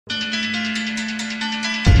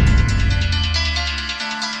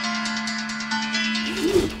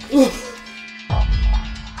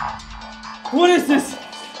What is this?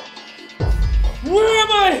 Where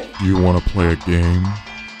am I? Do you want to play a game?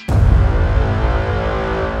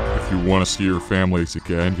 If you want to see your families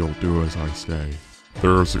again, you'll do as I say.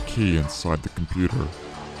 There is a key inside the computer.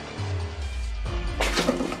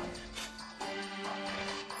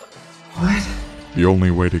 What? The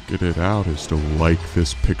only way to get it out is to like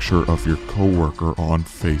this picture of your coworker on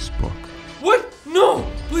Facebook. What? No!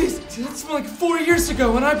 Please! That's from like 4 years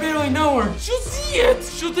ago and I barely know her. She'll see it!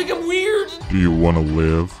 She'll think I'm weird! Do you want to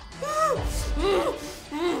live?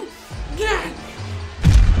 Yeah.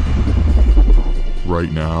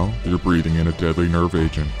 Right now, you're breathing in a deadly nerve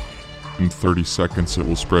agent. In 30 seconds, it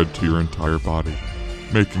will spread to your entire body.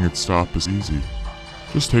 Making it stop is easy.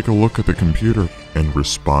 Just take a look at the computer and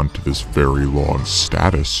respond to this very long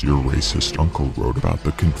status your racist uncle wrote about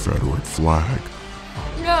the Confederate flag.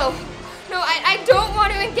 No, I don't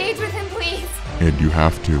want to engage with him, please. And you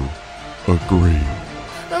have to agree.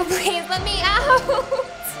 Oh, please, let me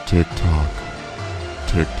out. Tick tock.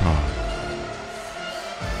 Tick tock.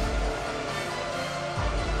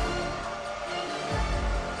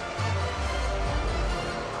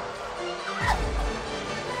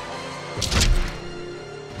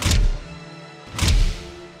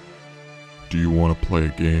 Do you want to play a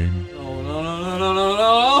game? No.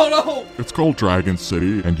 It's called Dragon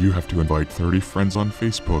City, and you have to invite 30 friends on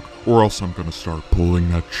Facebook, or else I'm gonna start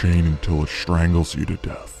pulling that chain until it strangles you to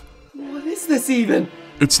death. What is this even?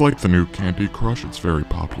 It's like the new Candy Crush, it's very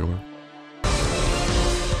popular.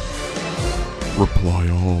 Reply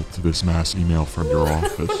all to this mass email from your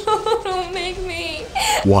office. Don't make me.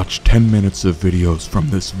 Watch 10 minutes of videos from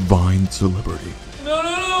this Vine celebrity. No.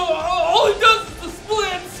 All he does is the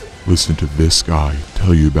splits. Listen to this guy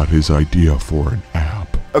tell you about his idea for an app.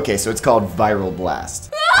 Okay, so it's called Viral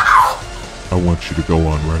Blast. I want you to go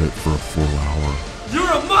on Reddit for a full hour. You're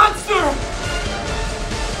a monster!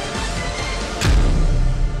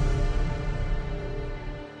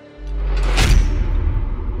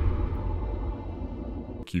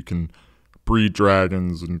 You can breed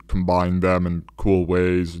dragons and combine them in cool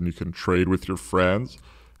ways, and you can trade with your friends.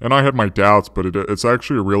 And I had my doubts, but it's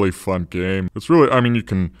actually a really fun game. It's really, I mean, you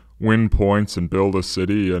can win points and build a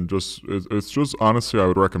city, and it's just, honestly, I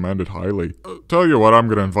would recommend it highly. Tell you what, I'm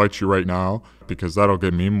going to invite you right now, because that'll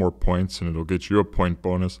get me more points, and it'll get you a point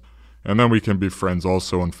bonus. And then we can be friends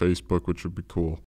also on Facebook, which would be cool.